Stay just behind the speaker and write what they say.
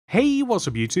Hey, what's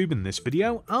up YouTube? In this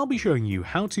video, I'll be showing you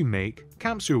how to make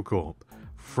Capsule Corp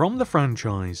from the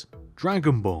franchise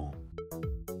Dragon Ball.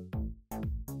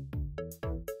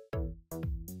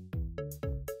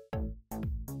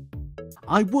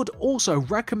 I would also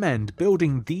recommend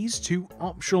building these two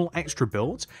optional extra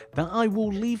builds that I will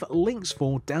leave links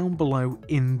for down below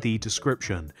in the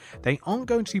description. They aren't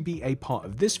going to be a part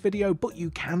of this video, but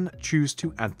you can choose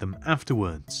to add them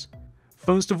afterwards.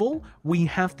 First of all, we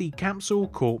have the Capsule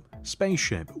Corp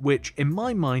spaceship, which in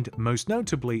my mind most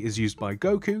notably is used by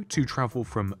Goku to travel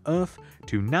from Earth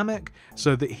to Namek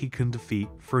so that he can defeat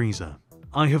Frieza.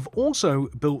 I have also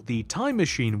built the time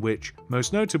machine, which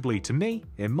most notably to me,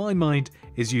 in my mind,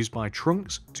 is used by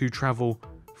Trunks to travel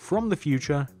from the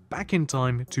future back in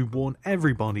time to warn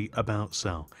everybody about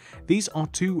Cell. These are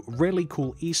two really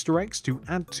cool Easter eggs to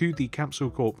add to the Capsule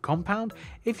Corp compound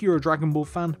if you're a Dragon Ball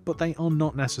fan, but they are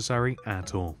not necessary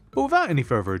at all. But without any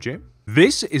further ado,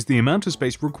 this is the amount of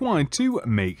space required to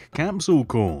make Capsule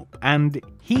Corp, and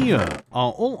here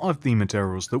are all of the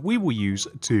materials that we will use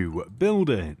to build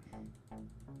it.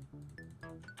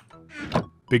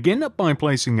 Begin by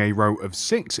placing a row of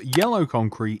 6 yellow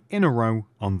concrete in a row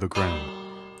on the ground.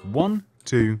 1,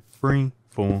 2, 3,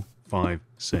 4, 5,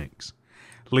 6.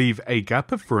 Leave a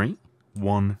gap of 3,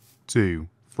 1, 2,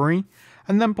 3,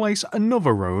 and then place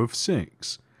another row of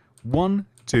 6. 1,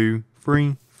 2,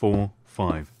 3, 4,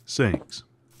 5, 6.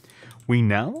 We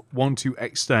now want to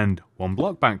extend 1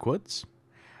 block backwards,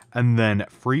 and then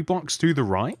 3 blocks to the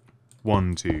right,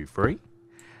 1, 2, 3,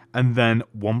 and then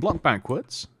 1 block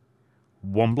backwards,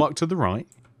 1 block to the right,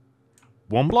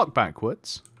 1 block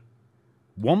backwards,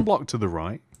 1 block to the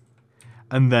right,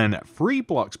 and then 3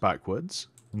 blocks backwards,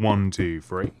 1, 2,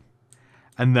 3,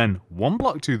 and then 1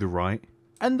 block to the right,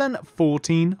 and then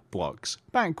 14 blocks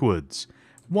backwards.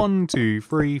 1, 2,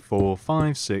 3, 4,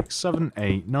 5, 6, 7,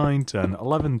 8, 9, 10,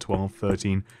 11, 12,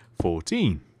 13,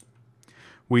 14.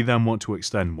 We then want to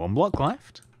extend 1 block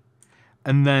left,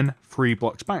 and then 3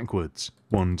 blocks backwards,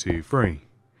 1, 2, 3,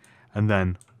 and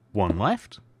then 1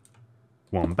 left,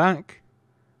 1 back,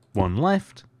 1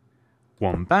 left,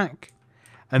 1 back,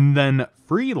 and then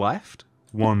 3 left,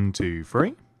 1, 2,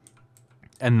 3,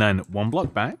 and then 1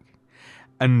 block back,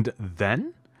 and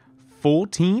then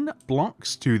 14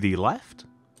 blocks to the left,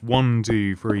 1,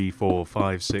 2, 3, 4,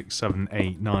 5, 6, 7,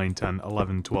 8, 9, 10,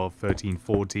 11, 12, 13,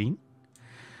 14.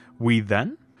 We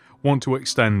then want to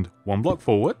extend 1 block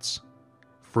forwards,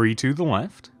 3 to the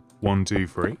left, 1, 2,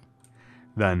 3,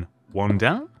 then 1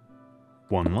 down,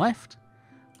 1 left,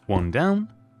 1 down,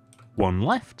 1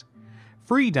 left,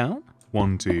 3 down,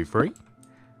 1, 2, 3,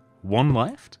 1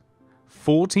 left,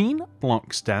 14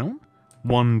 blocks down,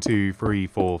 1, 2, 3,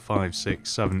 4, 5, 6,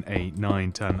 7, 8,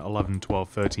 9, 10, 11, 12,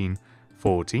 13,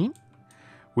 14.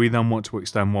 We then want to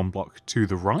extend 1 block to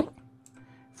the right,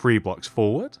 3 blocks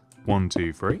forward, 1,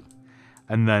 2, 3,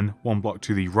 and then 1 block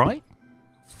to the right,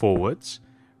 forwards,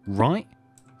 right,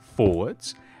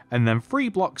 forwards, and then 3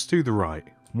 blocks to the right,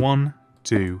 1,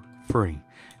 2, 3.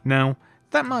 Now,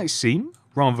 that might seem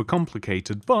rather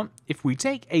complicated, but if we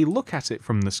take a look at it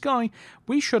from the sky,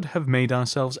 we should have made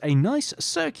ourselves a nice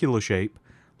circular shape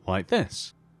like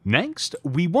this. Next,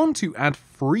 we want to add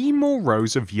 3 more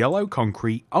rows of yellow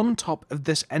concrete on top of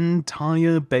this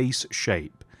entire base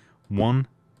shape. 1,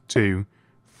 2,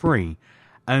 3.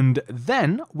 And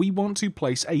then we want to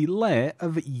place a layer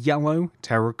of yellow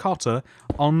terracotta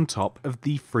on top of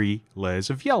the 3 layers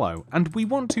of yellow, and we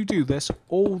want to do this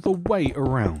all the way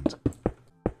around.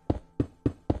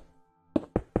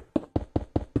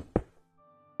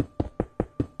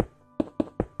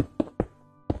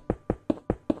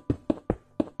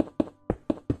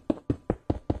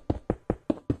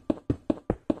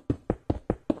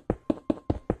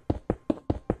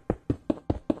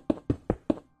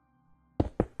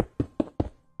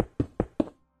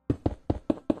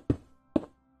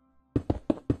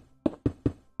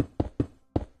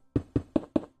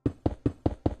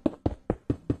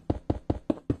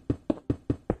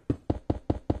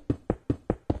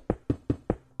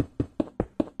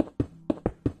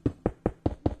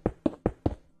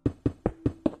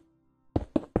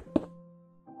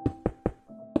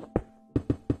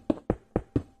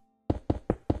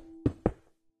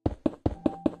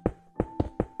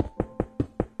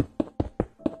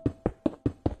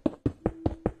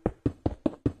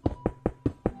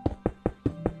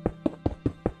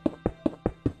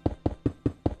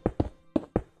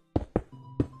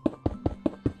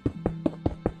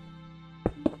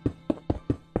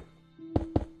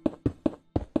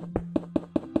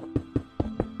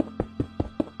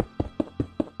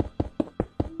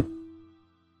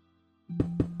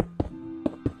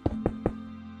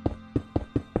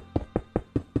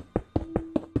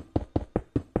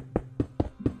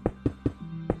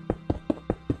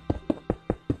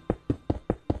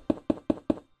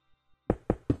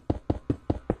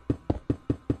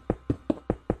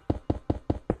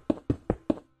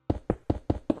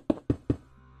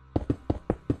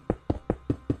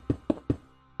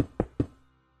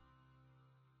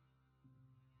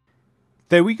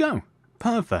 There we go.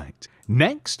 Perfect.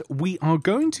 Next, we are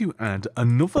going to add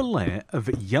another layer of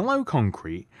yellow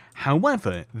concrete.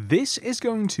 However, this is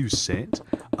going to sit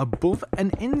above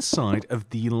and inside of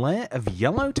the layer of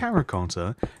yellow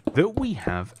terracotta that we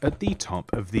have at the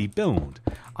top of the build.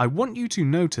 I want you to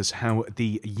notice how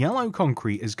the yellow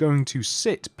concrete is going to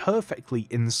sit perfectly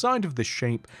inside of the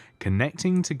shape,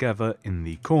 connecting together in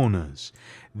the corners.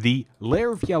 The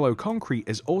layer of yellow concrete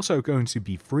is also going to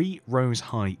be 3 rows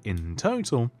high in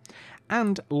total,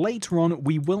 and later on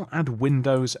we will add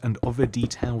windows and other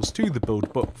details to the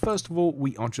build, but first of all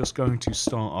we are just going to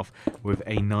start off with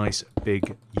a nice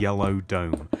big yellow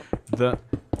dome that,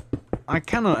 I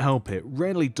cannot help it,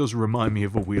 really does remind me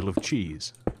of a wheel of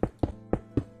cheese.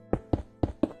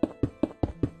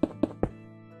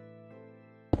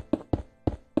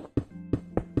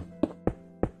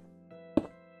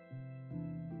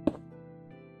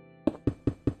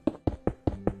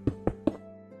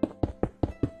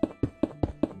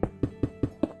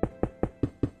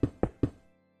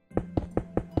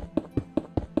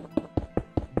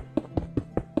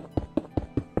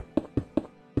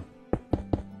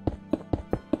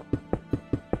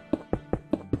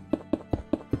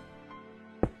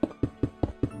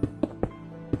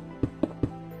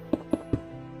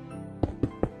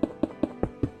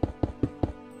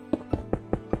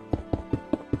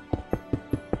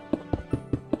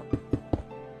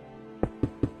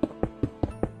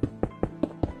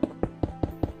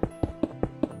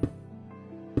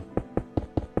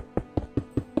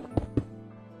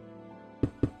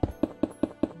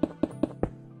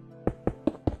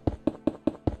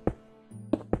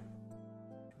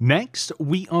 Next,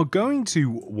 we are going to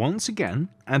once again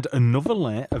add another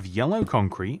layer of yellow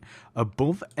concrete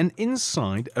above and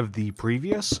inside of the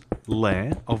previous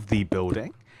layer of the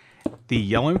building. The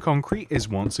yellow concrete is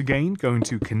once again going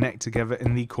to connect together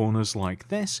in the corners like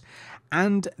this,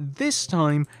 and this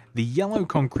time the yellow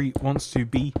concrete wants to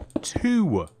be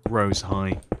 2 rows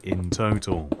high in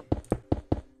total.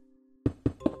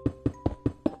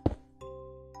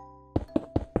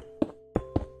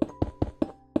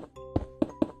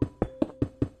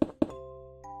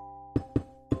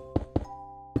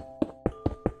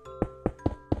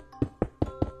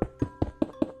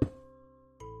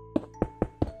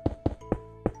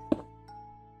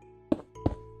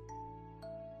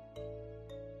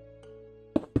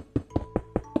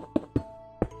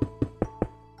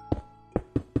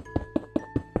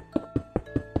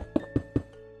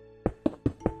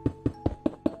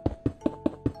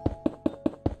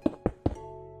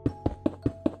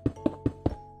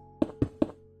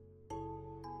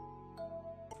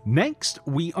 Next,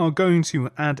 we are going to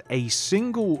add a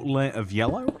single layer of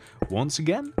yellow, once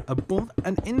again, above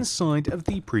and inside of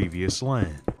the previous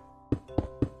layer.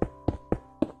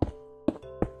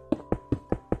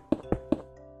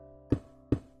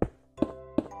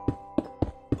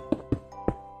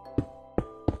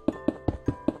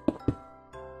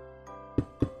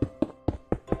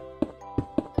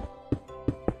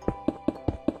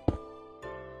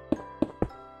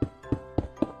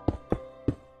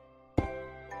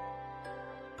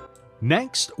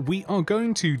 Next, we are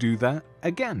going to do that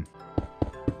again.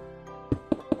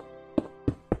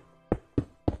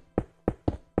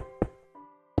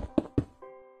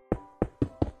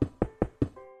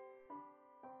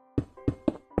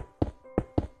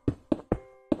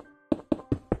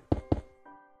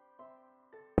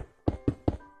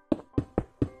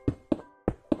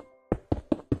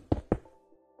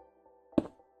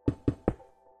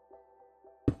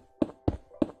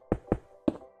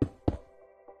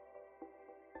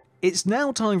 It's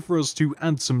now time for us to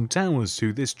add some towers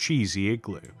to this cheesy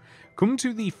igloo. Come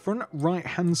to the front right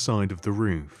hand side of the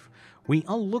roof. We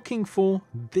are looking for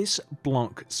this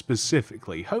block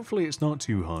specifically. Hopefully it's not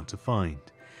too hard to find.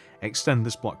 Extend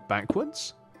this block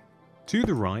backwards, to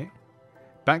the right,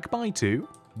 back by 2,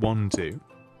 1, 2,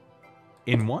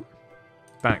 in 1,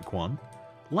 back 1,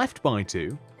 left by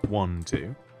 2, 1,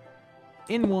 2,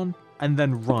 in 1, and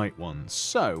then right 1.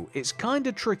 So it's kind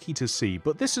of tricky to see,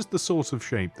 but this is the sort of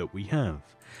shape that we have.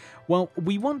 Well,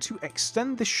 we want to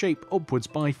extend this shape upwards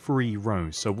by 3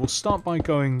 rows, so we'll start by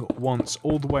going once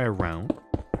all the way around.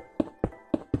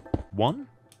 1,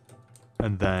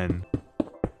 and then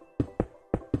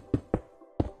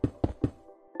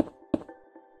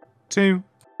 2,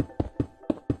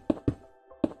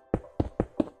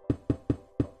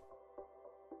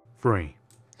 3.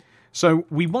 So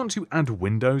we want to add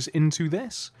windows into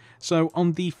this. So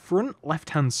on the front left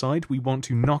hand side we want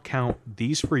to knock out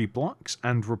these 3 blocks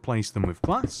and replace them with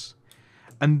glass.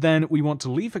 And then we want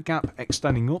to leave a gap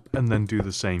extending up and then do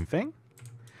the same thing.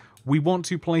 We want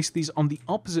to place these on the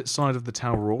opposite side of the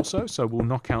tower also, so we'll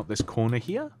knock out this corner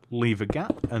here, leave a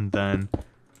gap, and then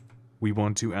we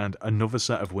want to add another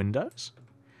set of windows.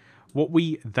 What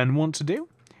we then want to do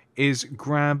is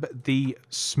grab the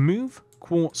smooth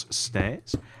quartz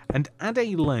stairs and add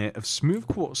a layer of smooth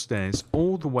quartz stairs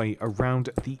all the way around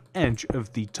the edge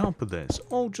of the top of this,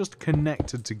 all just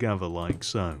connected together like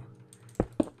so.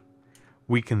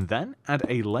 We can then add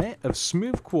a layer of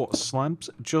smooth quartz slabs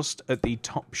just at the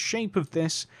top shape of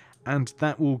this, and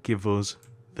that will give us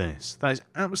this. That is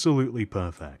absolutely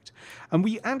perfect. And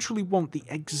we actually want the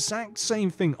exact same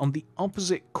thing on the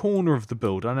opposite corner of the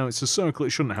build. I know it's a circle,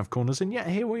 it shouldn't have corners, and yet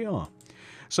here we are.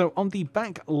 So on the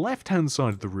back left-hand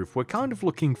side of the roof, we're kind of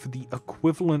looking for the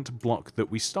equivalent block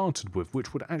that we started with,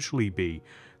 which would actually be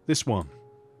this one.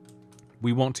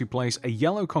 We want to place a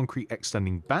yellow concrete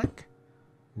extending back,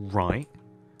 right,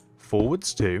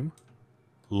 forwards 2,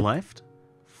 left,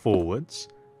 forwards,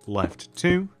 left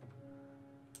 2,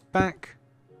 back,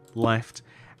 left,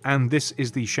 and this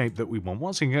is the shape that we want.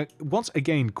 Once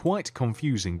again, quite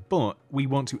confusing, but we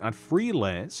want to add 3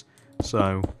 layers,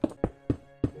 so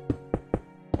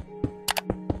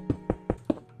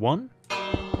 1,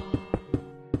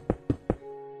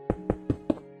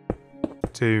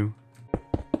 2,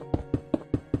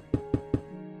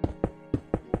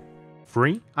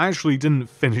 3. I actually didn't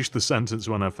finish the sentence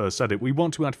when I first said it. We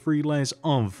want to add 3 layers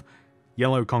of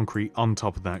yellow concrete on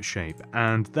top of that shape,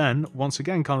 and then once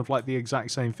again kind of like the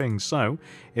exact same thing. So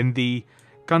in the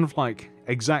kind of like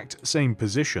exact same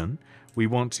position, we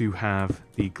want to have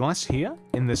the glass here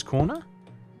in this corner,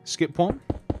 skip 1,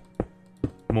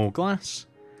 more glass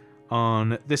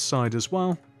on this side as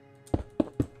well,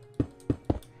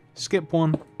 skip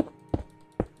 1,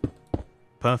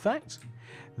 perfect.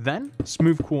 Then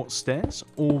smooth quartz stairs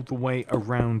all the way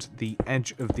around the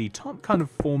edge of the top, kind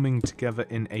of forming together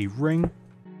in a ring.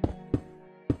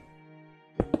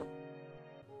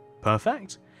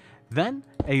 Perfect. Then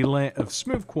a layer of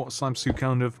smooth quartz slabs to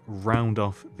kind of round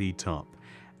off the top.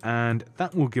 And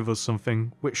that will give us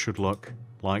something which should look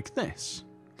like this.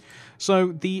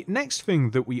 So the next thing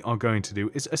that we are going to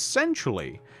do is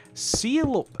essentially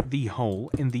seal up the hole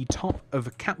in the top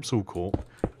of Capsule Corp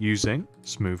using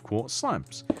smooth quartz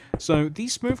slabs. So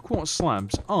these smooth quartz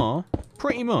slabs are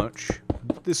pretty much,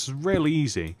 this is really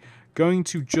easy, going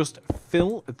to just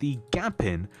fill the gap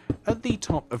in at the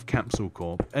top of Capsule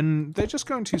Corp, and they're just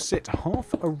going to sit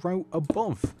half a row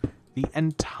above the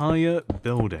entire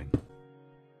building.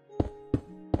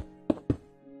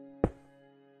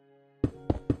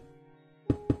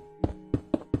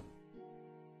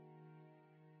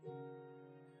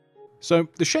 So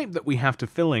the shape that we have to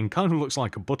fill in kind of looks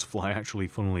like a butterfly, actually,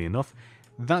 funnily enough.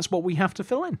 That's what we have to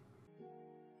fill in.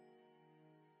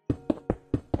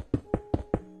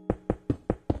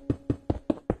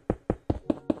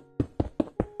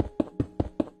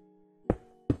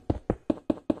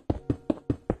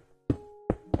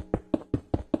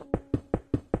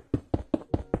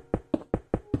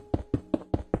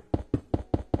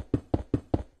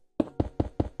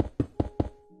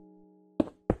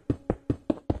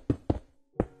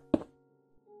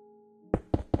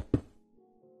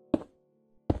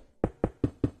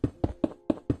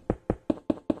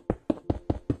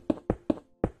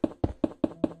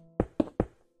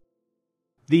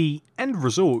 The end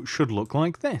result should look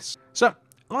like this. So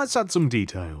let's add some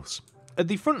details. At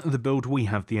the front of the build we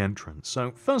have the entrance,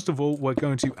 so first of all we're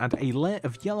going to add a layer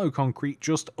of yellow concrete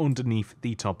just underneath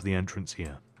the top of the entrance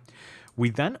here. We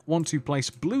then want to place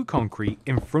blue concrete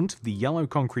in front of the yellow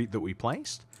concrete that we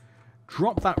placed,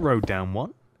 drop that row down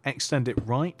 1, extend it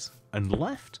right and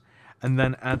left, and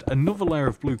then add another layer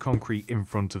of blue concrete in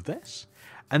front of this,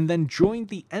 and then join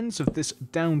the ends of this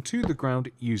down to the ground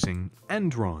using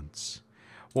end rods.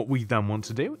 What we then want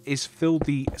to do is fill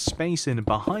the space in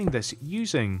behind this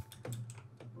using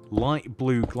light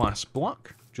blue glass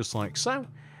block, just like so,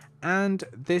 and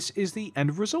this is the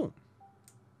end result.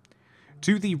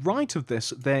 To the right of this,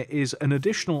 there is an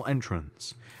additional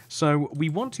entrance. So we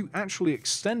want to actually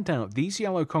extend out these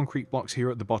yellow concrete blocks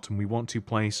here at the bottom. We want to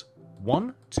place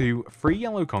 1, 2, 3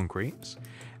 yellow concretes.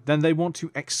 Then they want to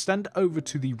extend over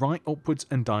to the right upwards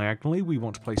and diagonally. We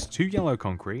want to place 2 yellow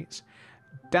concretes.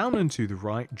 Down and to the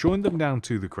right, join them down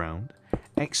to the ground,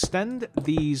 extend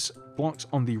these blocks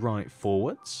on the right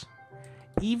forwards,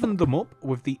 even them up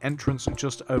with the entrance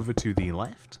just over to the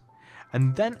left,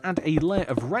 and then add a layer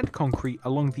of red concrete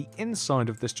along the inside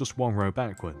of this just 1 row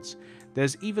backwards.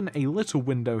 There's even a little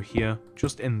window here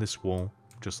just in this wall,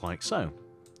 just like so.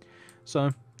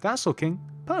 So that's looking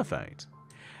perfect.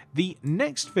 The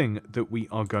next thing that we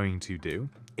are going to do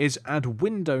is add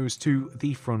windows to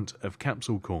the front of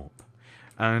Capsule Corp.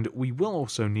 And we will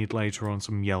also need later on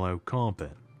some yellow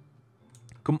carpet.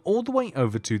 Come all the way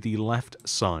over to the left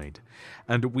side,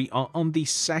 and we are on the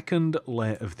second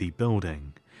layer of the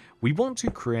building. We want to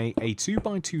create a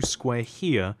 2x2 square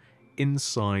here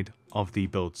inside of the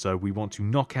build, so we want to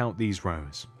knock out these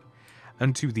rows.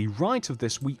 And to the right of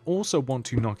this, we also want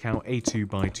to knock out a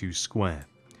 2x2 square.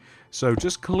 So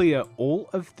just clear all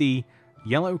of the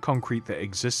yellow concrete that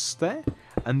exists there,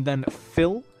 and then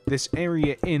fill this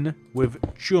area in with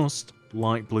just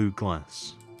light blue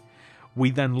glass.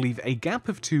 We then leave a gap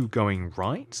of 2 going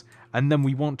right, and then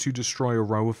we want to destroy a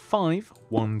row of 5.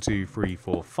 1, 2, 3,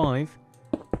 4, 5.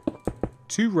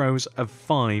 2 rows of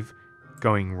 5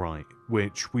 going right,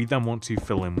 which we then want to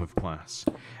fill in with glass.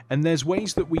 And there's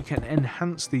ways that we can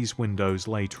enhance these windows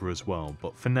later as well,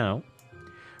 but for now,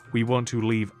 we want to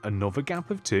leave another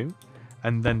gap of 2,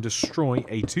 and then destroy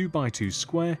a 2x2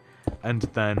 square, and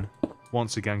then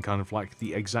once again kind of like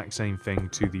the exact same thing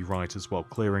to the right as well,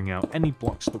 clearing out any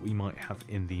blocks that we might have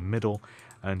in the middle,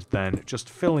 and then just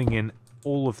filling in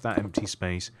all of that empty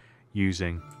space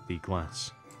using the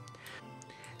glass.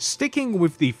 Sticking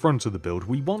with the front of the build,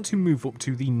 we want to move up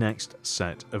to the next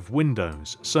set of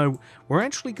windows. So we're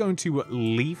actually going to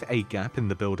leave a gap in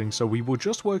the building, so we were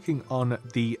just working on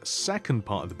the second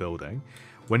part of the building.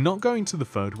 We're not going to the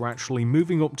third, we're actually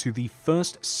moving up to the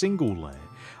first single layer.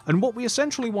 And what we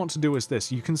essentially want to do is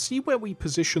this. You can see where we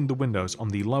position the windows on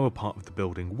the lower part of the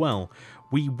building. Well,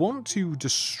 we want to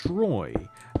destroy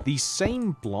the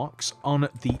same blocks on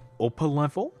the upper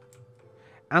level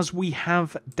as we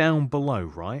have down below,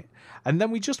 right? And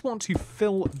then we just want to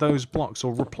fill those blocks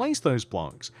or replace those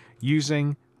blocks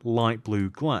using light blue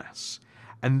glass.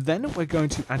 And then we're going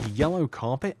to add yellow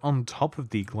carpet on top of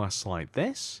the glass like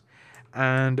this.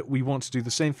 And we want to do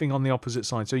the same thing on the opposite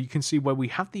side. So you can see where we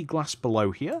have the glass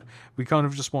below here, we kind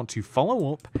of just want to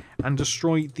follow up and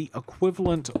destroy the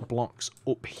equivalent blocks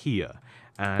up here.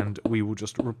 And we will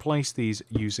just replace these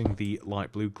using the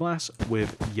light blue glass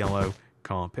with yellow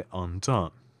carpet on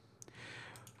top.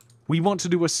 We want to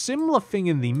do a similar thing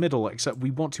in the middle, except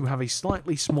we want to have a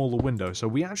slightly smaller window. So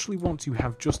we actually want to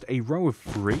have just a row of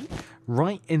 3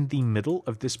 right in the middle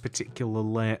of this particular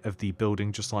layer of the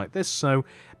building, just like this. So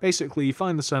basically you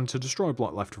find the center, destroy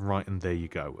block left and right, and there you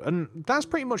go. And that's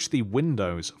pretty much the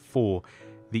windows for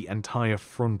the entire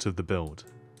front of the build.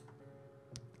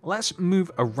 Let's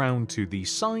move around to the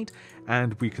side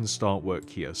and we can start work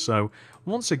here. So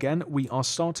once again, we are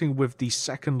starting with the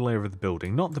second layer of the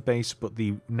building, not the base, but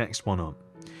the next one up.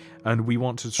 And we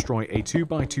want to destroy a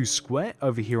 2x2 square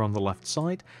over here on the left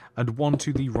side and one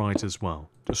to the right as well.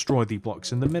 Destroy the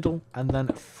blocks in the middle and then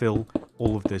fill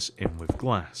all of this in with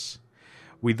glass.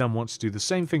 We then want to do the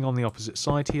same thing on the opposite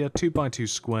side here, 2x2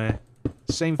 square,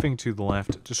 same thing to the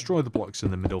left, destroy the blocks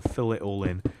in the middle, fill it all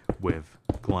in with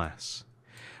glass.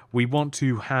 We want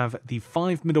to have the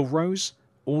 5 middle rows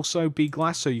also be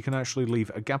glass, so you can actually leave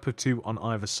a gap of 2 on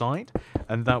either side,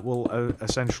 and that will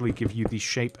essentially give you the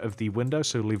shape of the window.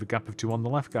 So leave a gap of 2 on the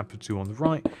left, gap of 2 on the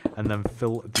right, and then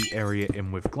fill the area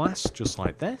in with glass, just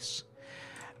like this.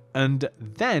 And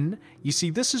then, you see,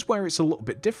 this is where it's a little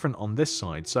bit different on this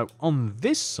side. So on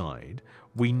this side,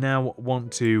 we now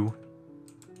want to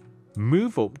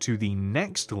move up to the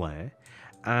next layer,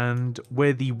 and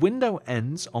where the window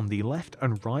ends on the left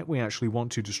and right, we actually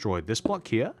want to destroy this block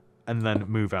here, and then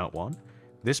move out one.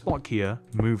 This block here,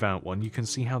 move out one. You can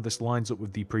see how this lines up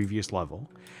with the previous level.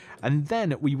 And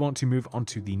then we want to move on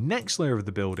to the next layer of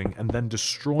the building, and then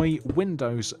destroy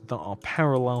windows that are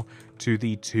parallel to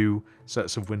the 2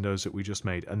 sets of windows that we just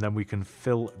made. And then we can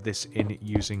fill this in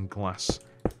using glass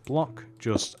block,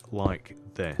 just like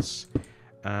this.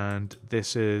 And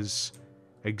this is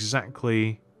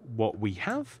exactly what we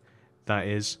have. That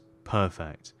is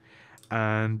perfect.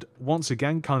 And once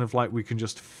again, kind of like we can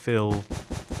just fill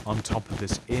on top of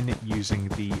this in using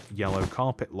the yellow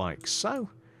carpet like so.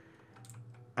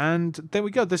 And there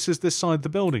we go, this is this side of the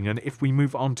building, and if we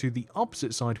move on to the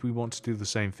opposite side, we want to do the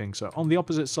same thing. So on the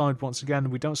opposite side, once again,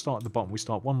 we don't start at the bottom, we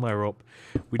start one layer up.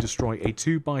 We destroy a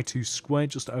 2x2 square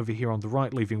just over here on the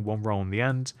right, leaving one row on the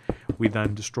end. We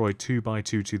then destroy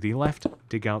 2x2 to the left,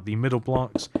 dig out the middle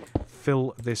blocks,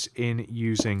 fill this in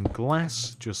using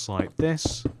glass, just like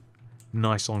this.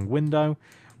 Nice long window.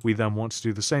 We then want to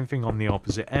do the same thing on the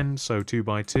opposite end, so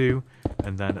 2x2,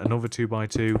 and then another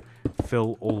 2x2,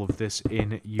 fill all of this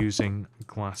in using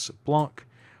glass block,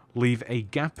 leave a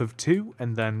gap of 2,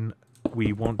 and then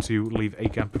we want to leave a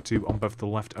gap of 2 on both the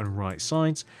left and right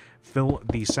sides, fill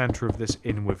the center of this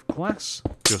in with glass,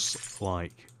 just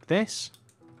like this.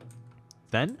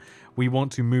 Then we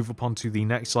want to move up onto the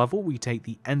next level. We take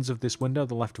the ends of this window,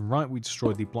 the left and right, we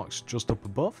destroy the blocks just up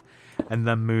above, and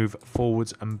then move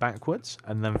forwards and backwards,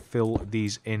 and then fill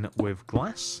these in with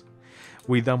glass.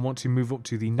 We then want to move up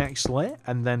to the next layer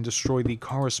and then destroy the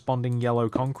corresponding yellow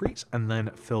concrete and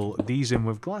then fill these in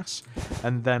with glass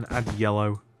and then add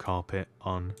yellow carpet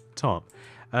on top.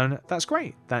 And that's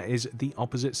great. That is the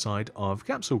opposite side of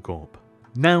Capsule Corp.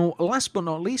 Now, last but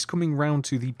not least, coming round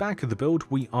to the back of the build,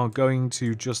 we are going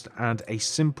to just add a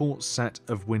simple set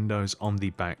of windows on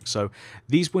the back. So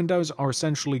these windows are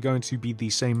essentially going to be the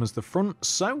same as the front.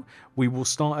 So we will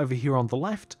start over here on the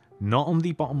left, not on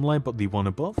the bottom layer, but the one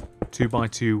above.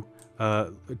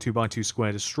 2x2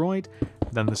 square destroyed.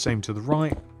 Then the same to the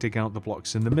right. Dig out the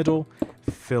blocks in the middle.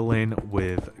 Fill in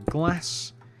with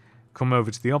glass. Come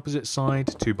over to the opposite side.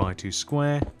 2x2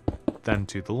 square. Then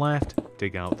to the left.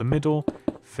 Dig out the middle.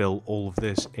 Fill all of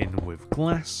this in with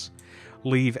glass.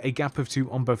 Leave a gap of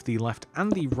 2 on both the left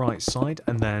and the right side.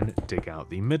 And then dig out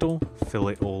the middle. Fill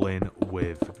it all in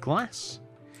with glass.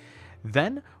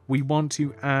 Then we want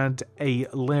to add a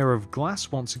layer of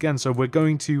glass once again. So we're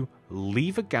going to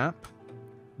leave a gap.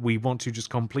 We want to just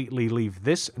completely leave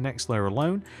this next layer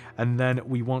alone. And then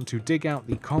we want to dig out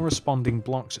the corresponding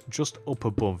blocks just up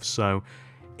above. So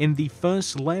in the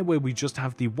first layer where we just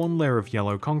have the one layer of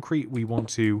yellow concrete, we want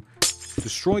to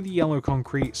destroy the yellow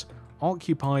concretes,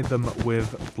 occupy them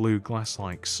with blue glass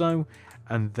like so.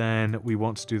 And then we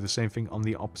want to do the same thing on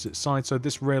the opposite side. So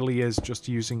this really is just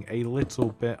using a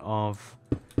little bit of...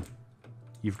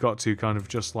 You've got to kind of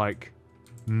just like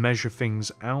measure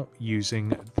things out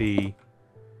using the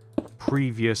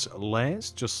previous layers,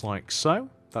 just like so.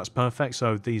 That's perfect.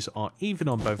 So these are even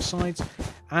on both sides.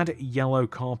 Add yellow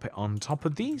carpet on top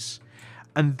of these.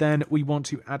 And then we want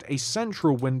to add a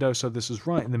central window. So this is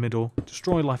right in the middle.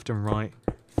 Destroy left and right.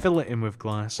 Fill it in with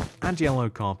glass. Add yellow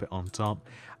carpet on top.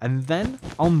 And then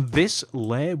on this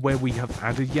layer where we have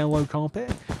added yellow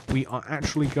carpet, we are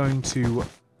actually going to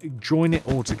join it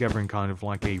all together in kind of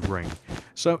like a ring.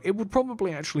 So it would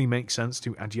probably actually make sense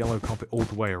to add yellow carpet all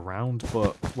the way around,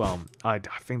 but, well, I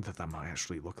think that might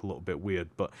actually look a little bit weird,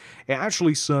 but it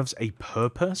actually serves a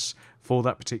purpose for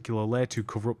that particular layer to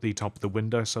cover up the top of the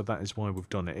window, so that is why we've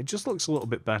done it. It just looks a little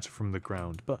bit better from the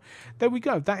ground, but there we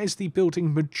go. That is the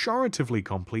building majoritively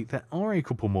complete. There are a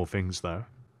couple more things, though.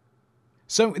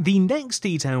 So the next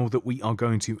detail that we are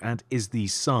going to add is the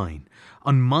sign.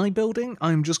 On my building,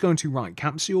 I'm just going to write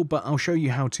Capsule, but I'll show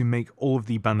you how to make all of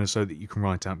the banners so that you can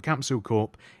write out Capsule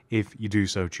Corp if you do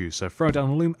so choose. So throw down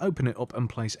a loom, open it up, and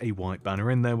place a white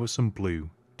banner in there with some blue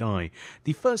dye.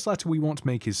 The first letter we want to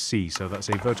make is C, so that's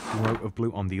a vertical row of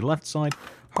blue on the left side,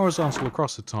 horizontal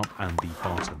across the top and the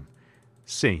bottom.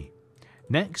 C.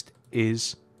 Next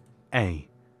is A.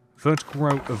 Vertical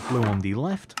row of blue on the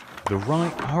left, the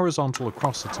right, horizontal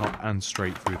across the top and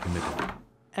straight through the middle.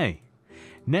 A.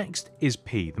 Next is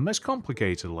P, the most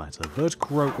complicated letter.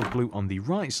 Vertical row of blue on the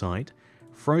right side,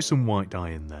 throw some white dye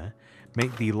in there,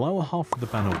 make the lower half of the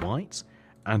banner white,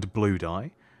 and blue dye,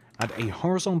 add a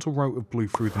horizontal row of blue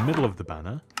through the middle of the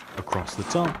banner, across the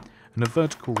top, and a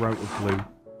vertical row of blue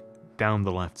down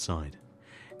the left side.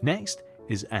 Next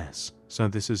is S. So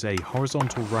this is a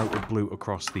horizontal row of blue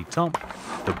across the top,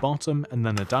 the bottom, and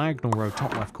then a diagonal row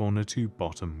top left corner to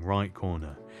bottom right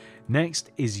corner.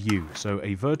 Next is U, so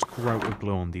a vertical row of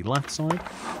blue on the left side,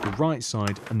 the right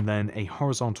side, and then a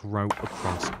horizontal row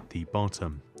across the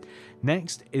bottom.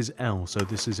 Next is L, so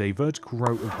this is a vertical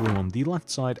row of blue on the left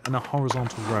side and a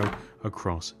horizontal row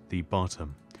across the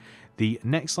bottom. The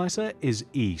next letter is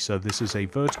E, so this is a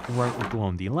vertical row of blue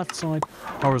on the left side,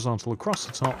 horizontal across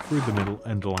the top, through the middle,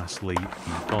 and lastly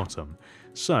the bottom.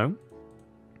 So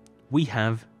we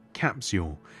have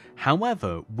Capsule.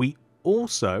 However, we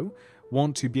also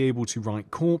want to be able to write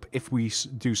Corp if we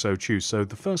do so choose. So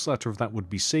the first letter of that would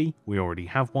be C. We already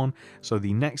have one. So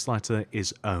the next letter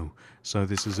is O. So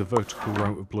this is a vertical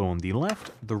row of blue on the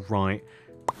left, the right,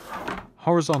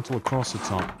 horizontal across the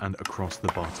top, and across the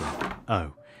bottom.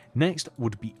 O. Next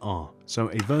would be R, so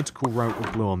a vertical row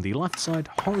of blue on the left side,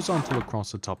 horizontal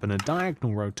across the top, and a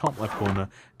diagonal row top left corner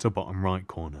to bottom right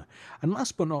corner. And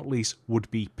last but not least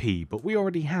would be P, but we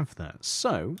already have that.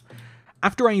 So,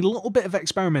 after a little bit of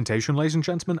experimentation, ladies and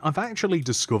gentlemen, I've actually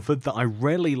discovered that I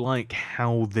really like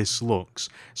how this looks.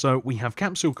 So we have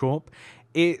Capsule Corp.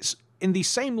 It's in the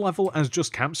same level as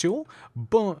just Capsule,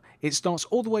 but it starts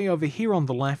all the way over here on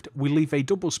the left, we leave a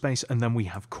double space, and then we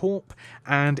have Corp,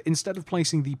 and instead of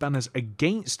placing the banners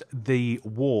against the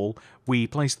wall, we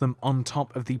place them on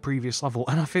top of the previous level,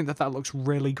 and I think that that looks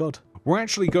really good. We're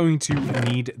actually going to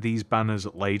need these banners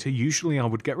later. Usually I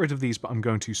would get rid of these, but I'm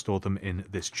going to store them in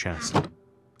this chest.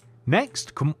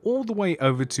 Next, come all the way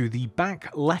over to the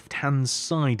back left-hand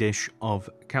side-ish of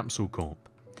Capsule Corp.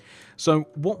 So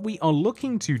what we are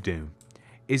looking to do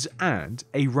is add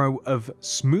a row of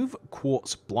smooth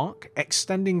quartz block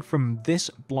extending from this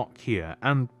block here,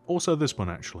 and also this one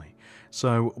actually.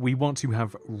 So we want to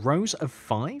have rows of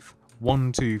 5,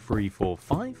 1, 2, 3, 4,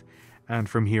 5, and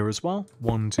from here as well,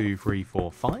 1, 2, 3,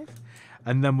 4, 5.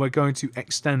 And then we're going to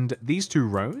extend these two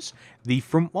rows. The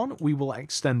front one, we will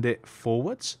extend it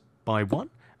forwards by 1,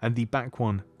 and the back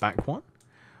one, back 1.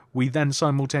 We then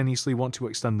simultaneously want to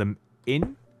extend them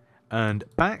in and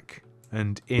back,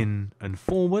 and in and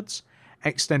forwards.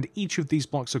 Extend each of these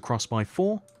blocks across by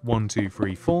 4, 1, 2,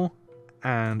 3, 4,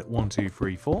 and 1, 2,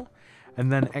 3, 4. And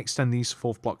then extend these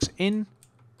 4 blocks in,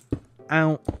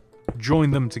 out,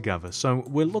 join them together. So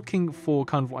we're looking for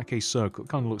kind of like a circle. It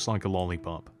kind of looks like a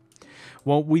lollipop.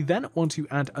 Well, we then want to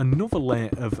add another layer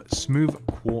of smooth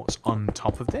quartz on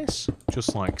top of this,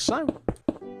 just like so.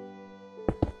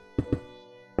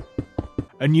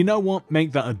 And you know what?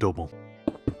 Make that a double.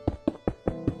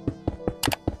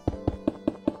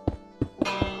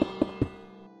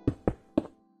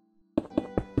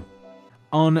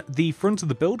 On the front of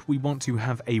the build, we want to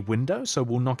have a window, so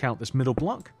we'll knock out this middle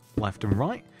block, left and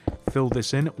right, fill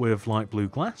this in with light blue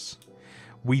glass.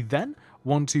 We then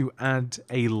want to add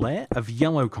a layer of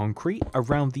yellow concrete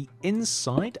around the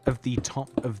inside of the top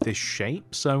of this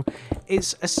shape. So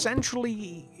it's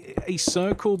essentially a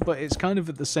circle, but it's kind of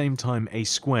at the same time a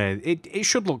square. It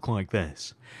should look like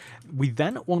this. We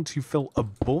then want to fill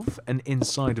above and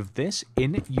inside of this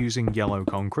in using yellow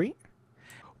concrete.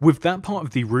 With that part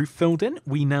of the roof filled in,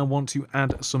 we now want to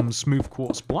add some smooth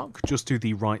quartz block just to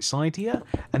the right side here,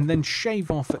 and then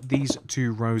shave off these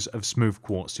 2 rows of smooth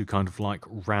quartz to kind of like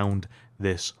round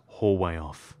this hallway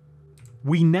off.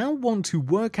 We now want to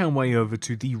work our way over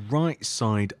to the right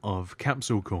side of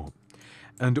Capsule Corp,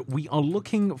 and we are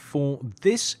looking for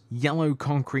this yellow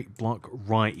concrete block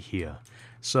right here.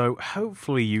 So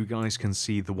hopefully you guys can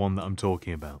see the one that I'm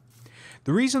talking about.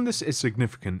 The reason this is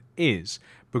significant is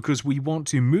because we want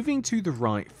to, moving to the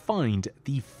right, find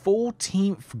the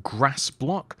 14th grass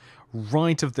block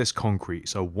right of this concrete.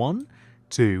 So 1,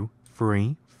 2,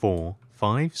 3, 4,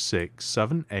 5, 6,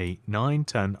 7, 8, 9,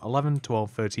 10, 11,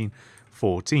 12, 13,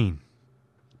 14.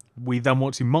 We then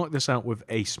want to mark this out with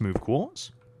a smooth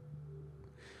quartz.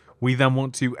 We then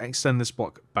want to extend this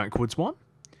block backwards 1,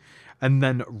 and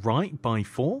then right by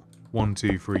 4, 1,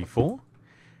 2, 3, 4,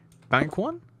 back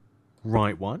 1,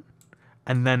 right 1,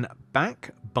 and then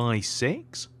back by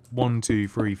 6, 1, 2,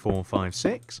 3, 4, 5,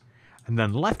 6, and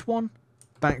then left 1,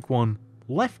 back 1,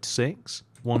 left 6,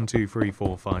 1, 2, 3,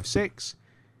 4, 5, 6,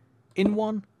 in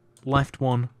 1, left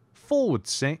 1, forward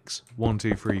 6, 1,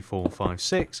 2, 3, 4, 5,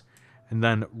 6, and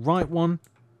then right 1,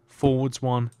 forwards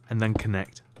 1, and then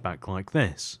connect back like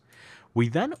this. We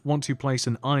then want to place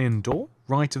an iron door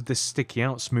right of this sticky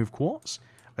out smooth quartz,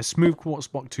 a smooth quartz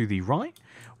block to the right.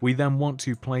 We then want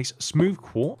to place smooth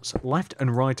quartz left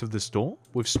and right of this door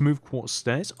with smooth quartz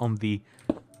stairs on the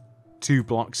 2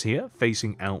 blocks here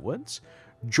facing outwards,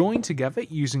 join together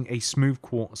using a smooth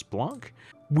quartz block.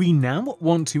 We now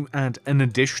want to add an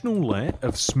additional layer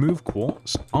of smooth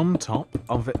quartz on top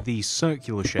of the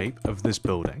circular shape of this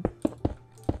building.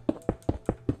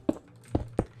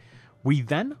 We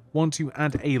then want to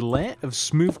add a layer of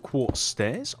smooth quartz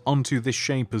stairs onto this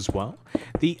shape as well.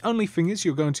 The only thing is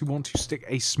you're going to want to stick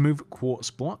a smooth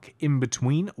quartz block in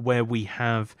between where we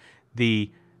have the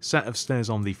set of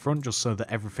stairs on the front, just so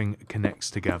that everything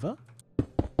connects together.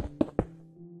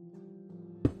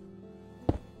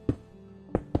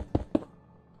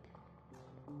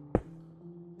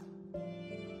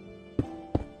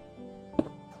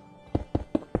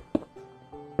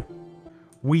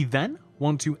 We then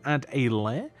want to add a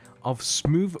layer of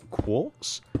smooth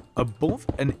quartz above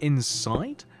and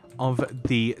inside of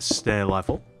the stair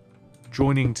level,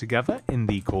 joining together in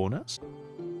the corners.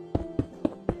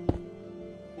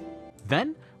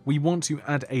 Then we want to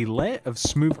add a layer of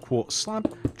smooth quartz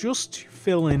slab just to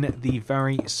fill in the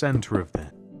very center of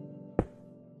it.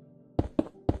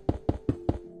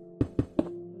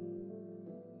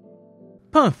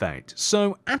 Perfect.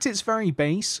 So at its very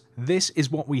base, this is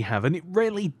what we have, and it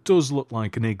really does look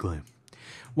like an igloo.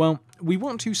 Well, we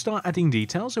want to start adding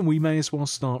details, and we may as well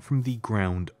start from the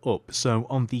ground up. So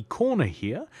on the corner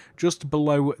here, just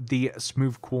below the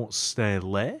smooth quartz stair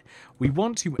layer, we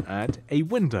want to add a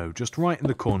window just right in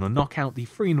the corner, knock out the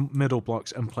 3 middle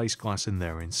blocks and place glass in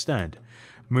there instead.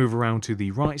 Move around to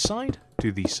the right side,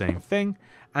 do the same thing,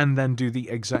 and then do the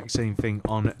exact same thing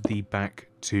on the back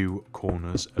 2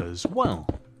 corners as well.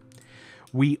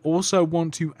 We also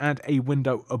want to add a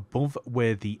window above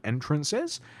where the entrance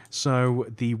is. So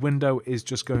the window is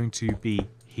just going to be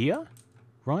here,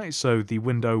 right? So the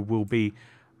window will be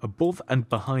above and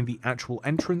behind the actual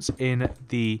entrance in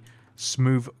the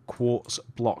smooth quartz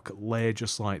block layer,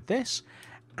 just like this.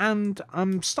 And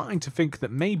I'm starting to think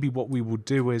that maybe what we will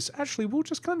do is, actually, we'll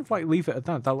just kind of like leave it at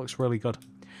that. That looks really good.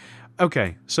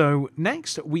 Okay, so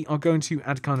next we are going to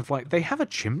add kind of like, they have a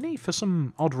chimney for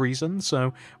some odd reason,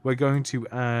 so we're going to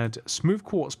add smooth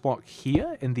quartz block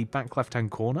here in the back left hand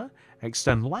corner,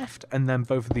 extend left, and then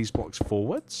both of these blocks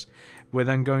forwards. We're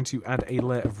then going to add a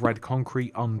layer of red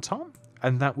concrete on top,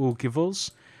 and that will give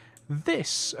us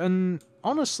this. And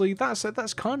honestly, that's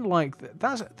kind of like,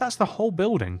 that's the whole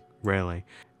building, really.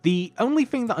 The only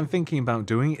thing that I'm thinking about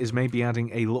doing is maybe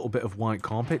adding a little bit of white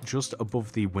carpet just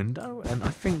above the window, and I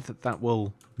think that that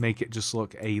will make it just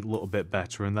look a little bit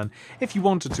better. And then if you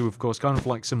wanted to, of course, kind of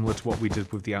like similar to what we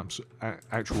did with the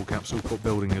actual Capsule Corp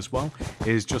building as well,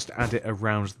 is just add it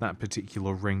around that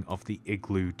particular ring of the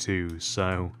igloo too.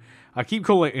 So I keep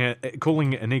calling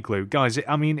it an igloo. Guys,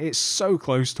 I mean, it's so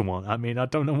close to one. I mean, I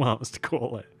don't know what else to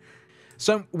call it.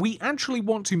 So we actually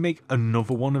want to make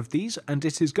another one of these, and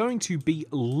it is going to be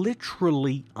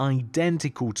literally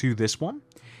identical to this one.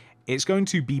 It's going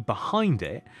to be behind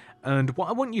it, and what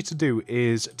I want you to do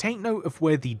is take note of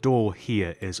where the door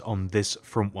here is on this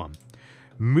front one.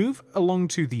 Move along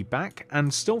to the back,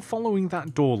 and still following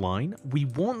that door line, we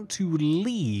want to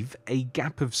leave a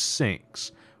gap of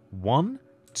 6. 1,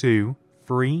 2,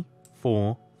 3,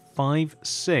 4, 5,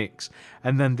 6,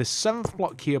 and then the 7th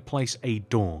block here, place a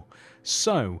door.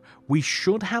 So we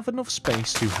should have enough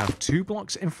space to have 2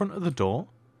 blocks in front of the door,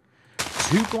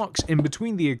 2 blocks in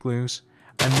between the igloos,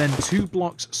 and then 2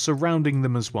 blocks surrounding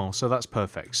them as well. So that's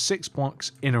perfect. 6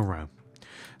 blocks in a row.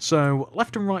 So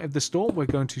left and right of this door, we're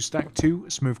going to stack 2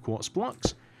 smooth quartz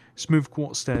blocks, smooth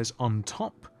quartz stairs on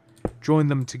top, join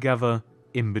them together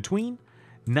in between.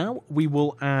 Now we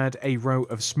will add a row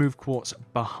of smooth quartz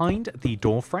behind the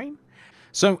door frame.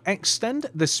 So extend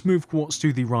the smooth quartz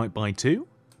to the right by 2.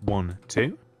 1,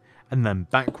 2, and then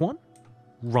back 1,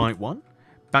 right 1,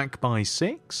 back by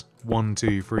 6, 1,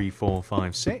 2, 3, 4,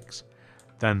 5, 6,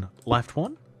 then left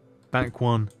 1, back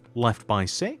 1, left by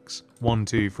 6, 1,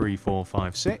 2, 3, 4,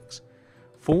 5, 6,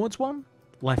 forwards 1,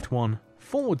 left 1,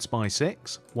 forwards by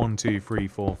 6, 1, 2, 3,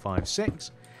 4, 5,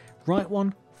 6, right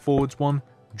 1, forwards 1,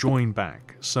 join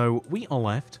back. So we are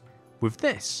left with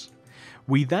this.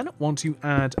 We then want to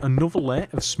add another layer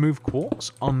of smooth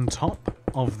quartz on top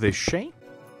of this shape.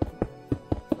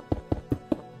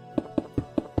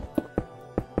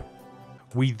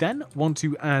 We then want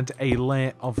to add a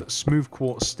layer of smooth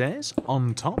quartz stairs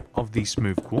on top of the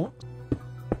smooth quartz.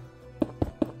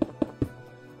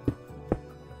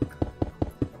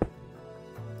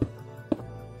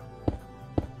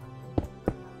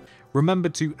 Remember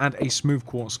to add a smooth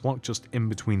quartz block just in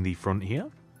between the front here.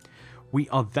 We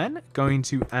are then going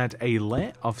to add a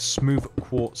layer of smooth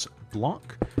quartz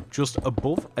block just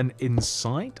above and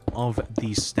inside of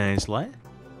the stairs layer.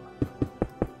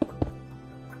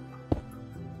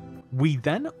 We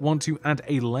then want to add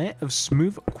a layer of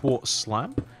smooth quartz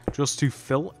slab just to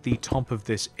fill the top of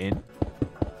this in.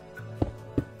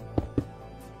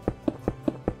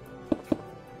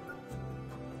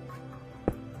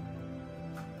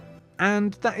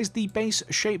 And that is the base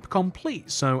shape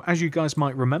complete. So as you guys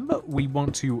might remember, we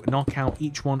want to knock out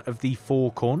each one of the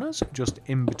 4 corners just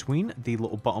in between the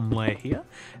little bottom layer here.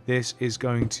 This is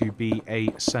going to be a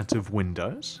set of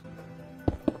windows.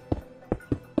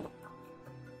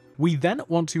 We then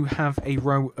want to have a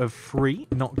row of 3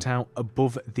 knocked out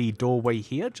above the doorway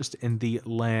here, just in the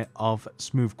layer of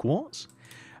smooth quartz.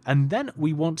 And then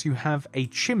we want to have a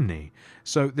chimney.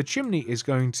 So the chimney is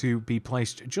going to be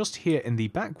placed just here in the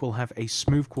back. We'll have a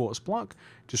smooth quartz block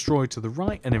destroyed to the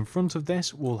right, and in front of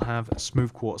this we'll have a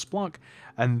smooth quartz block,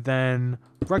 and then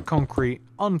red concrete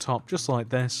on top just like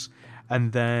this.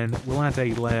 And then we'll add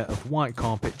a layer of white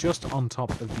carpet just on top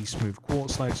of the smooth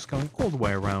quartz layer, just going all the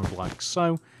way around like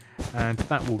so. And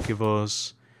that will give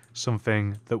us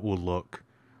something that will look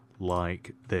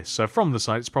like this. So from the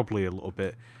side, it's probably a little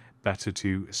bit better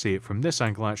to see it from this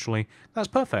angle actually. That's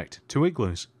perfect. 2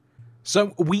 igloos.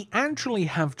 So we actually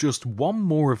have just one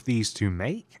more of these to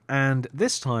make, and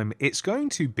this time it's going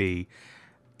to be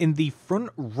in the front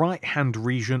right hand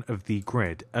region of the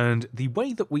grid. And the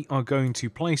way that we are going to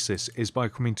place this is by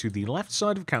coming to the left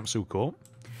side of Capsule Corp.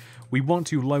 We want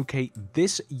to locate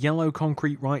this yellow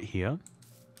concrete right here.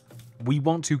 We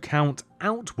want to count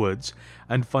outwards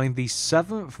and find the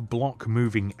 7th block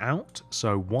moving out.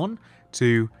 So 1,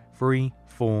 2, 3,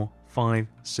 4, 5,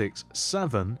 6,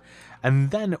 7.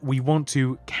 And then we want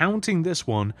to, counting this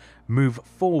one, move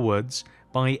forwards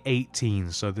by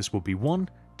 18. So this will be 1,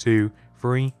 2,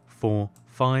 3, 4,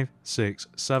 5, 6,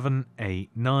 7, 8,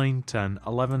 9, 10,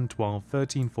 11, 12,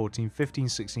 13, 14, 15,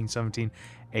 16, 17,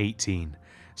 18.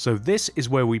 So this is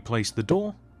where we place the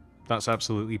door. That's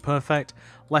absolutely perfect.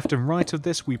 Left and right of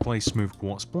this we place smooth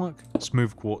quartz block,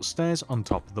 smooth quartz stairs on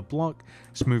top of the block,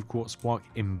 smooth quartz block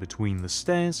in between the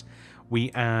stairs.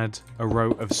 We add a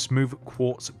row of smooth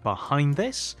quartz behind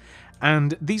this,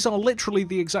 and these are literally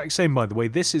the exact same, by the way.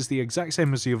 This is the exact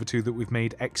same as the other two that we've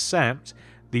made, except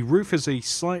the roof is a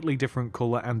slightly different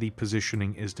colour and the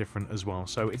positioning is different as well.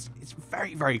 So it's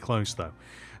very, very close though.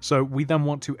 So we then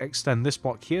want to extend this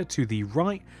block here to the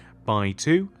right by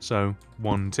 2, so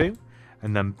 1, 2,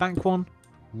 and then back 1,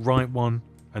 right 1,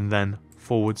 and then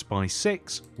forwards by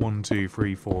 6, 1, 2,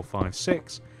 3, 4, 5,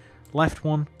 6, left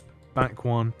 1, back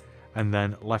 1, and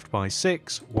then left by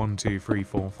 6, 1, 2, 3,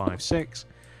 4, 5, 6,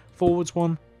 forwards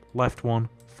 1, left 1,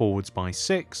 forwards by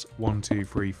 6, 1, 2,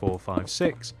 3, 4, 5,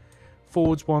 6,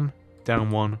 forwards 1,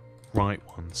 down 1, right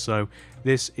 1. So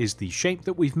this is the shape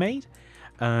that we've made.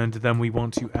 And then we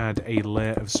want to add a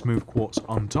layer of smooth quartz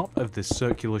on top of this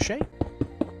circular shape.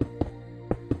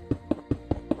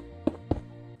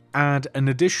 Add an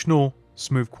additional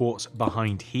smooth quartz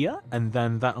behind here, and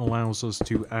then that allows us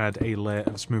to add a layer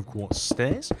of smooth quartz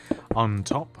stairs on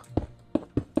top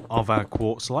of our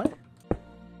quartz layer.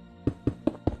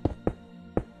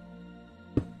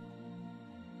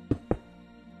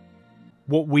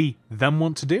 What we then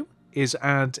want to do is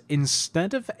add,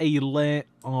 instead of a layer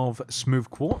of smooth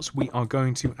quartz, we are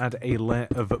going to add a layer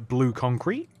of blue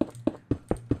concrete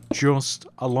just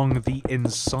along the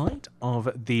inside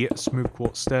of the smooth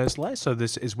quartz stairs layer. So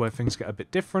this is where things get a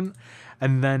bit different.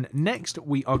 And then next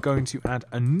we are going to add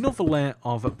another layer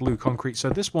of blue concrete. So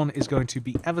this one is going to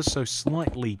be ever so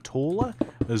slightly taller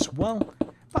as well.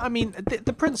 But I mean,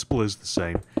 the principle is the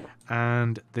same.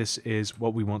 And this is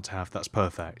what we want to have. That's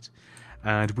perfect.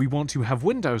 And we want to have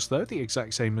windows, though, the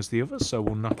exact same as the others. So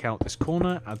we'll knock out this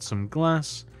corner, add some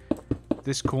glass.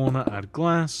 This corner, add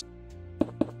glass.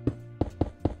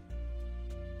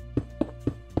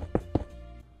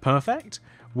 Perfect.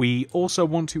 We also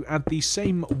want to add the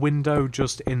same window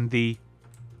just in the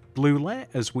blue layer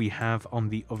as we have on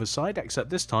the other side, except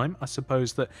this time I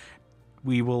suppose that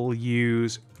we will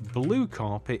use blue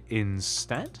carpet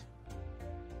instead.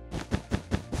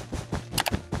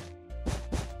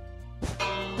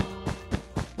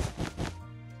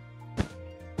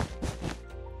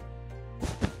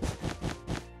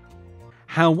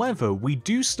 However, we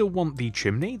do still want the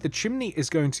chimney. The chimney is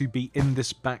going to be in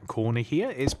this back corner here.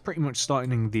 It's pretty much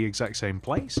starting in the exact same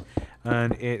place.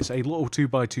 And it's a little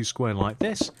 2x2 square like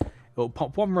this. It'll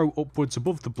pop one row upwards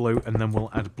above the blue, and then we'll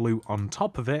add blue on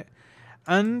top of it.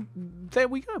 And there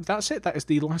we go. That's it. That is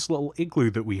the last little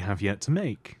igloo that we have yet to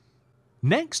make.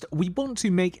 Next, we want to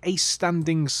make a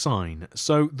standing sign.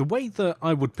 So the way that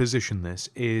I would position this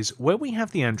is where we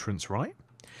have the entrance, right?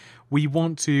 We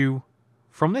want to,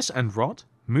 from this end rod,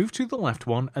 move to the left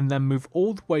one, and then move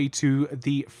all the way to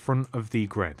the front of the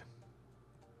grid.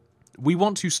 We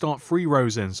want to start 3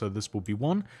 rows in, so this will be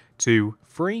 1, 2,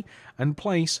 3, and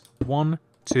place 1,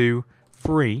 2,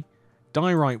 3,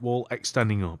 die right wall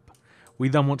extending up. We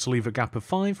then want to leave a gap of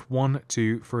 5, 1,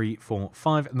 2, 3, 4,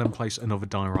 5, and then place another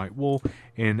die right wall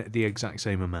in the exact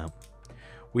same amount.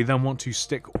 We then want to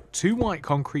stick 2 white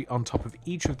concrete on top of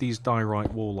each of these die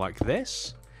right wall like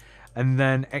this, and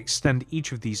then extend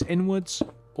each of these inwards,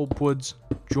 upwards,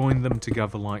 join them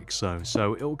together like so.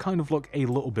 So it will kind of look a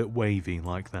little bit wavy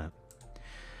like that.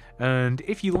 And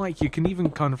if you like, you can even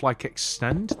kind of like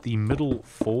extend the middle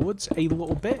forwards a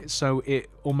little bit, so it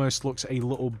almost looks a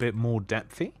little bit more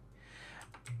depthy,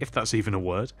 if that's even a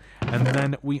word. And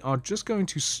then we are just going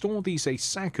to store these a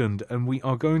second, and we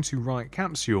are going to write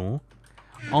Capsule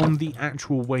on the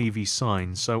actual wavy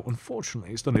sign. So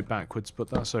unfortunately it's done it backwards, but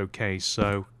that's okay.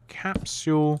 So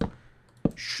Capsule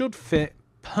should fit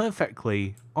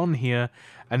perfectly on here,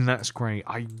 and that's great.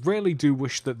 I really do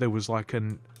wish that there was like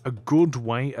a good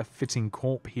way of fitting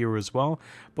Corp here as well,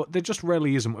 but there just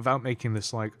really isn't without making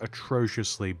this like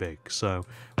atrociously big. So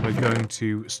we're going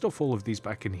to stuff all of these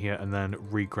back in here and then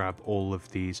re-grab all of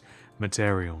these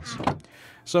materials.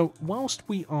 So whilst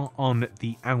we are on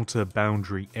the outer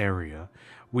boundary area,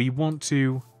 we want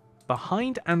to,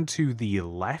 behind and to the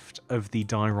left of the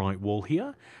die right wall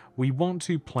here, we want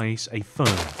to place a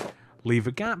fern. Leave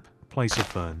a gap, place a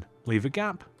fern. Leave a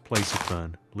gap, place a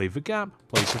fern. Leave a gap,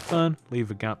 place a fern. Leave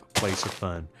a gap, place a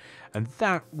fern. And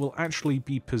that will actually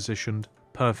be positioned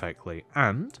perfectly.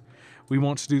 And we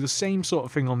want to do the same sort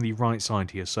of thing on the right side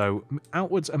here. So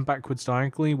outwards and backwards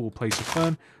diagonally, we'll place a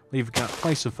fern, leave a gap,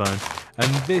 place a fern,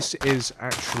 and this is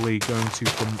actually going to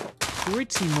come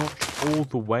pretty much all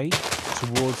the way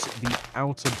towards the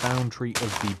outer boundary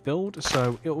of the build,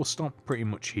 so it will stop pretty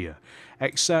much here.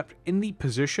 Except in the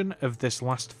position of this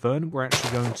last fern, we're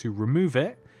actually going to remove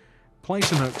it, place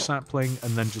an oak sapling,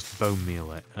 and then just bone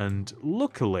meal it. And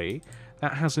luckily,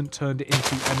 that hasn't turned into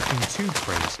anything too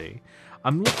crazy.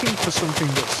 I'm looking for something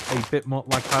that's a bit more,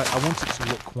 like, I want it to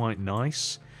look quite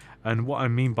nice. And what I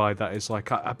mean by that is,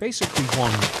 like, I basically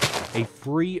want a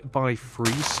 3x3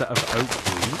 set of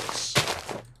oak leaves,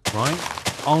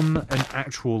 right, on an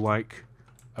actual, like,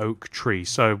 oak tree.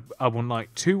 So I want,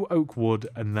 like, 2 oak wood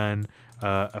and then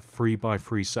a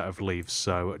 3x3 set of leaves.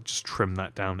 So just trim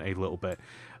that down a little bit.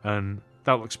 And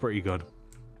that looks pretty good.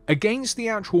 Against the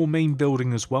actual main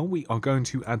building as well, we are going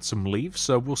to add some leaves.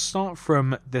 So we'll start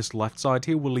from this left side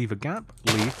here. We'll leave a gap,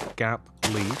 leaf, gap,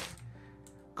 leaf.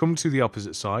 Come to the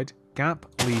opposite side, gap,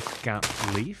 leaf, gap,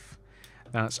 leaf.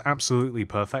 That's absolutely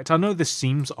perfect. I know this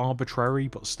seems arbitrary,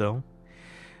 but still.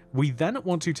 We then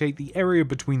want to take the area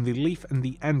between the leaf and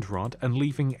the end rod, and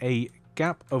leaving a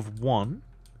gap of 1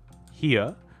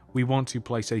 here, we want to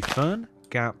place a fern,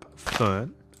 gap,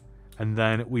 fern, and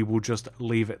then we will just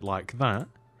leave it like that.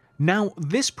 Now,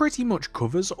 this pretty much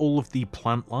covers all of the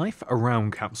plant life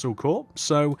around Capsule Corp,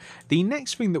 so the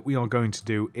next thing that we are going to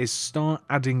do is start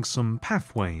adding some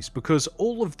pathways, because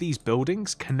all of these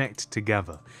buildings connect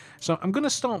together. So I'm going to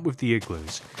start with the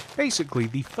igloos. Basically,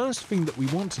 the first thing that we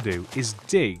want to do is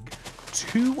dig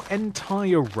 2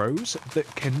 entire rows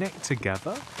that connect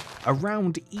together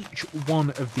around each one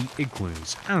of the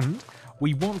igloos, and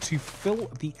we want to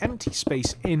fill the empty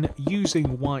space in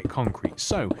using white concrete.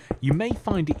 So you may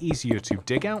find it easier to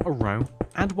dig out a row,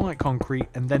 add white concrete,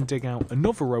 and then dig out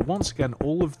another row. Once again,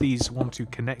 all of these want to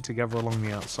connect together along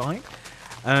the outside,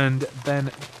 and then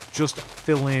just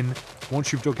fill in,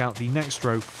 once you've dug out the next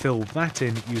row, fill that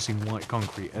in using white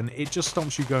concrete. And it just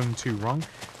stops you going too wrong,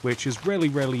 which is really,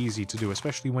 really easy to do,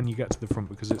 especially when you get to the front,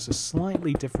 because it's a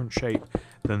slightly different shape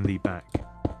than the back.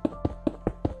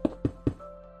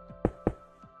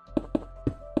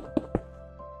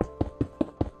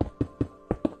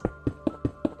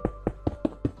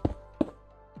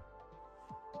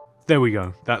 There we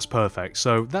go, that's perfect.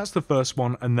 So that's the first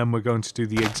one, and then we're going to do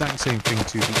the exact same thing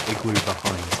to the igloo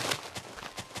behind.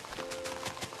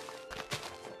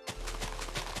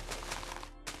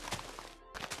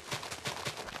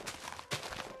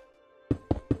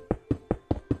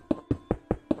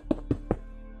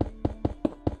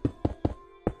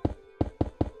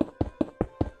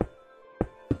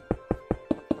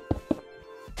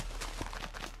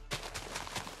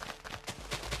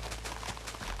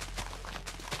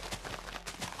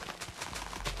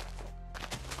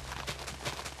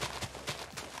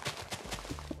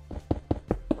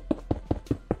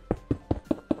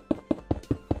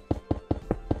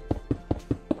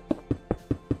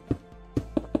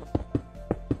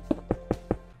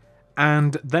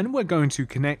 And then we're going to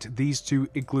connect these 2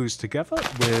 igloos together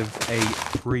with a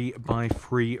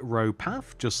 3x3 row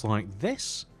path, just like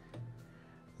this.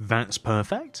 That's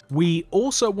perfect. We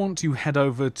also want to head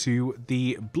over to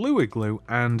the blue igloo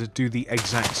and do the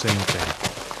exact same thing.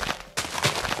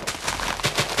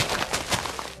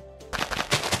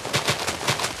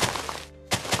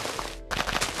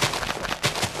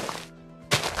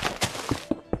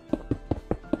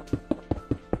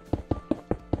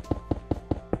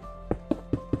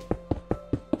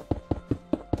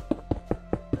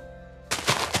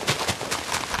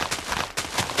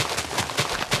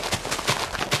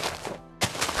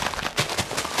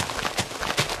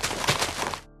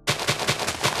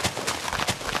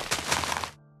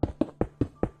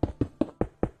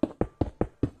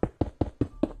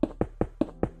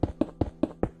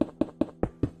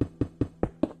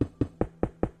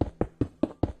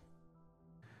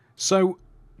 So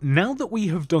now that we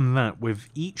have done that with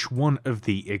each one of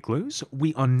the igloos,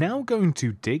 we are now going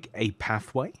to dig a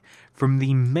pathway from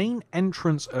the main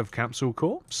entrance of Capsule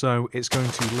Corp. So it's going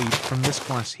to lead from this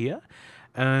glass here,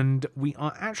 and we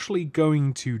are actually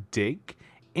going to dig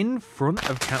in front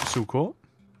of Capsule Corp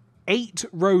 8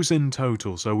 rows in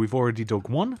total. So we've already dug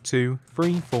 1, 2,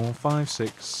 3, 4, 5,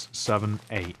 6, 7,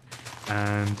 8.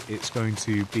 And it's going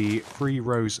to be 3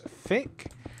 rows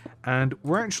thick. And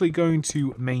we're actually going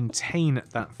to maintain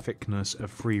that thickness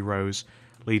of 3 rows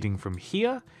leading from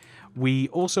here. We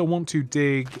also want to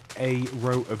dig a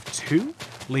row of 2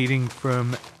 leading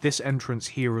from this entrance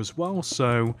here as well.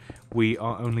 So we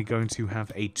are only going to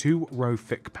have a 2-row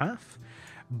thick path.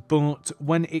 But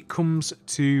when it comes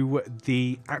to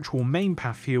the actual main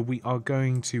path here, we are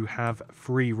going to have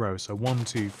 3 rows. So 1,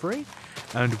 2, 3.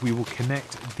 And we will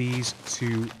connect these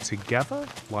 2 together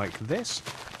like this.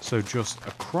 So just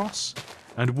across.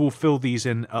 And we'll fill these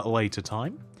in at a later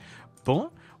time.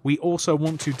 But we also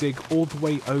want to dig all the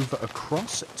way over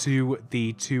across to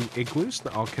the 2 igloos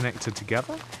that are connected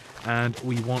together. And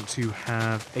we want to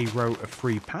have a row of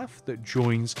 3 path that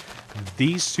joins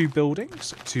these 2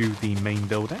 buildings to the main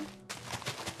building.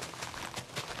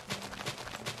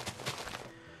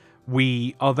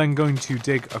 We are then going to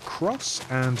dig across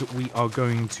and we are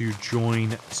going to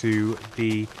join to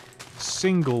the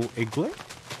single igloo.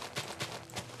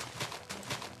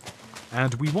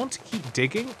 And we want to keep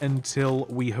digging until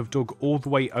we have dug all the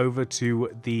way over to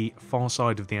the far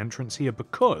side of the entrance here,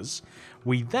 because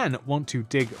we then want to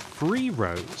dig 3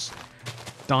 rows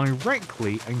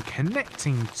directly and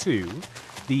connecting to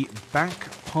the back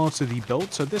part of the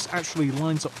build. So this actually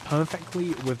lines up perfectly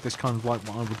with this kind of like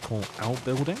what I would call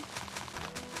outbuilding.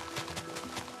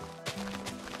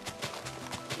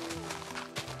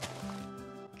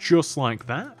 Just like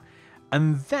that.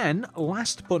 And then,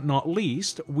 last but not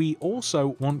least, we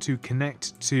also want to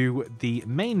connect to the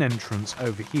main entrance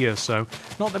over here. So,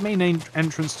 not the main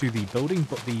entrance to the building,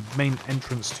 but the main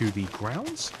entrance to the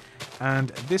grounds. And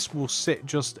this will sit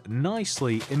just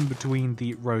nicely in between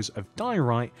the rows of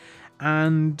diorite.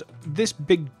 And this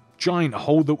big giant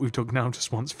hole that we've dug now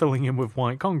just wants filling in with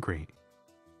white concrete.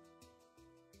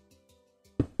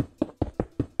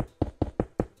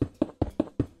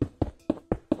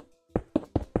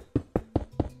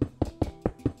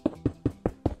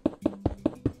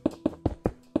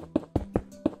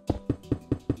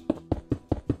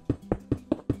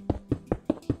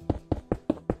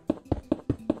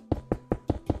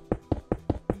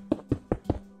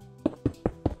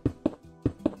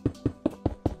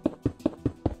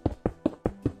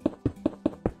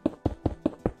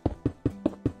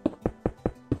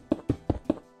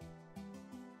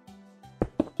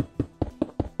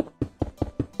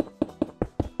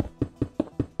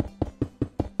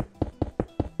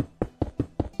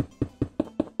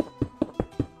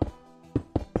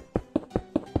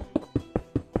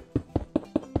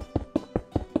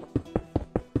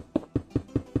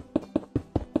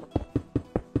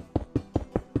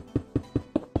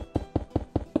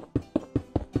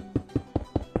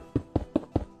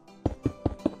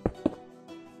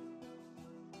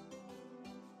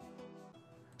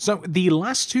 So the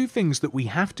last 2 things that we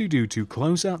have to do to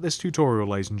close out this tutorial,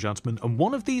 ladies and gentlemen, and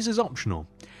one of these is optional.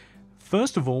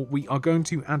 First of all, we are going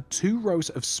to add 2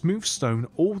 rows of smooth stone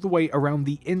all the way around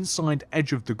the inside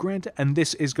edge of the grid, and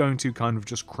this is going to kind of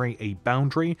just create a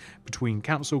boundary between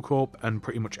Capsule Corp and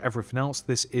pretty much everything else.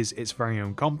 This is its very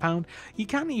own compound. You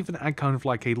can even add kind of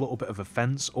like a little bit of a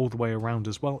fence all the way around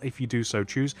as well, if you do so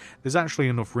choose. There's actually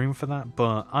enough room for that,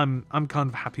 but I'm kind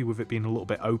of happy with it being a little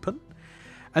bit open.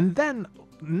 And then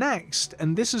next,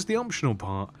 and this is the optional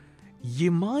part, you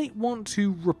might want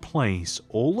to replace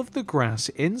all of the grass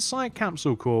inside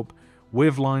Capsule Corp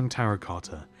with lime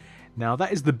terracotta. Now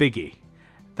that is the biggie.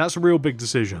 That's a real big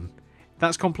decision.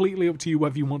 That's completely up to you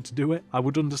whether you want to do it. I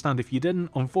would understand if you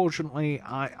didn't. Unfortunately,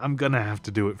 I'm gonna have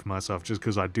to do it for myself just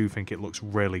because I do think it looks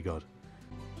really good.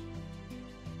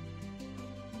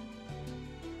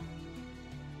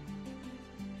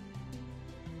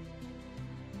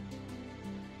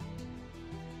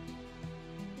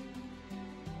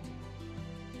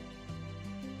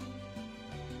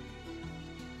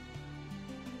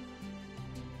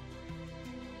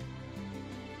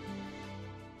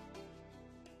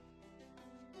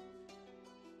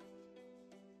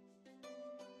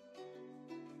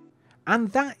 And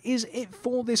that is it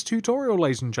for this tutorial,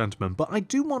 ladies and gentlemen, but I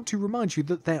do want to remind you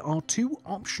that there are 2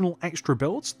 optional extra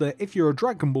builds that if you're a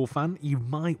Dragon Ball fan, you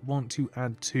might want to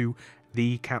add to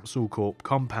the Capsule Corp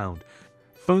compound.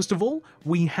 First of all,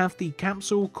 we have the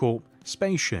Capsule Corp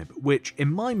spaceship, which in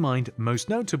my mind most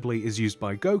notably is used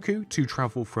by Goku to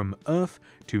travel from Earth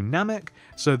to Namek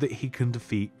so that he can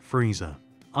defeat Frieza.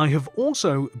 I have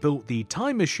also built the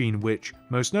time machine, which,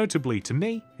 most notably to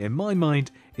me, in my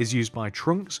mind, is used by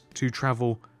Trunks to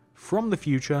travel from the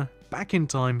future back in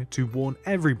time to warn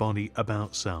everybody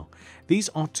about Cell. These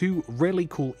are 2 really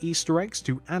cool Easter eggs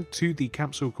to add to the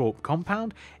Capsule Corp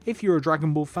compound if you're a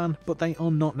Dragon Ball fan, but they are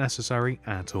not necessary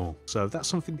at all. So if that's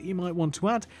something that you might want to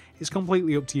add, it's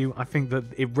completely up to you. I think that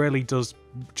it really does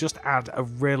just add a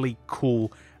really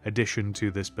cool addition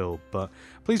to this build. But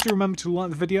please do remember to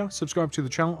like the video, subscribe to the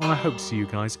channel, and I hope to see you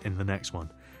guys in the next one.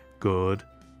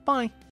 Goodbye.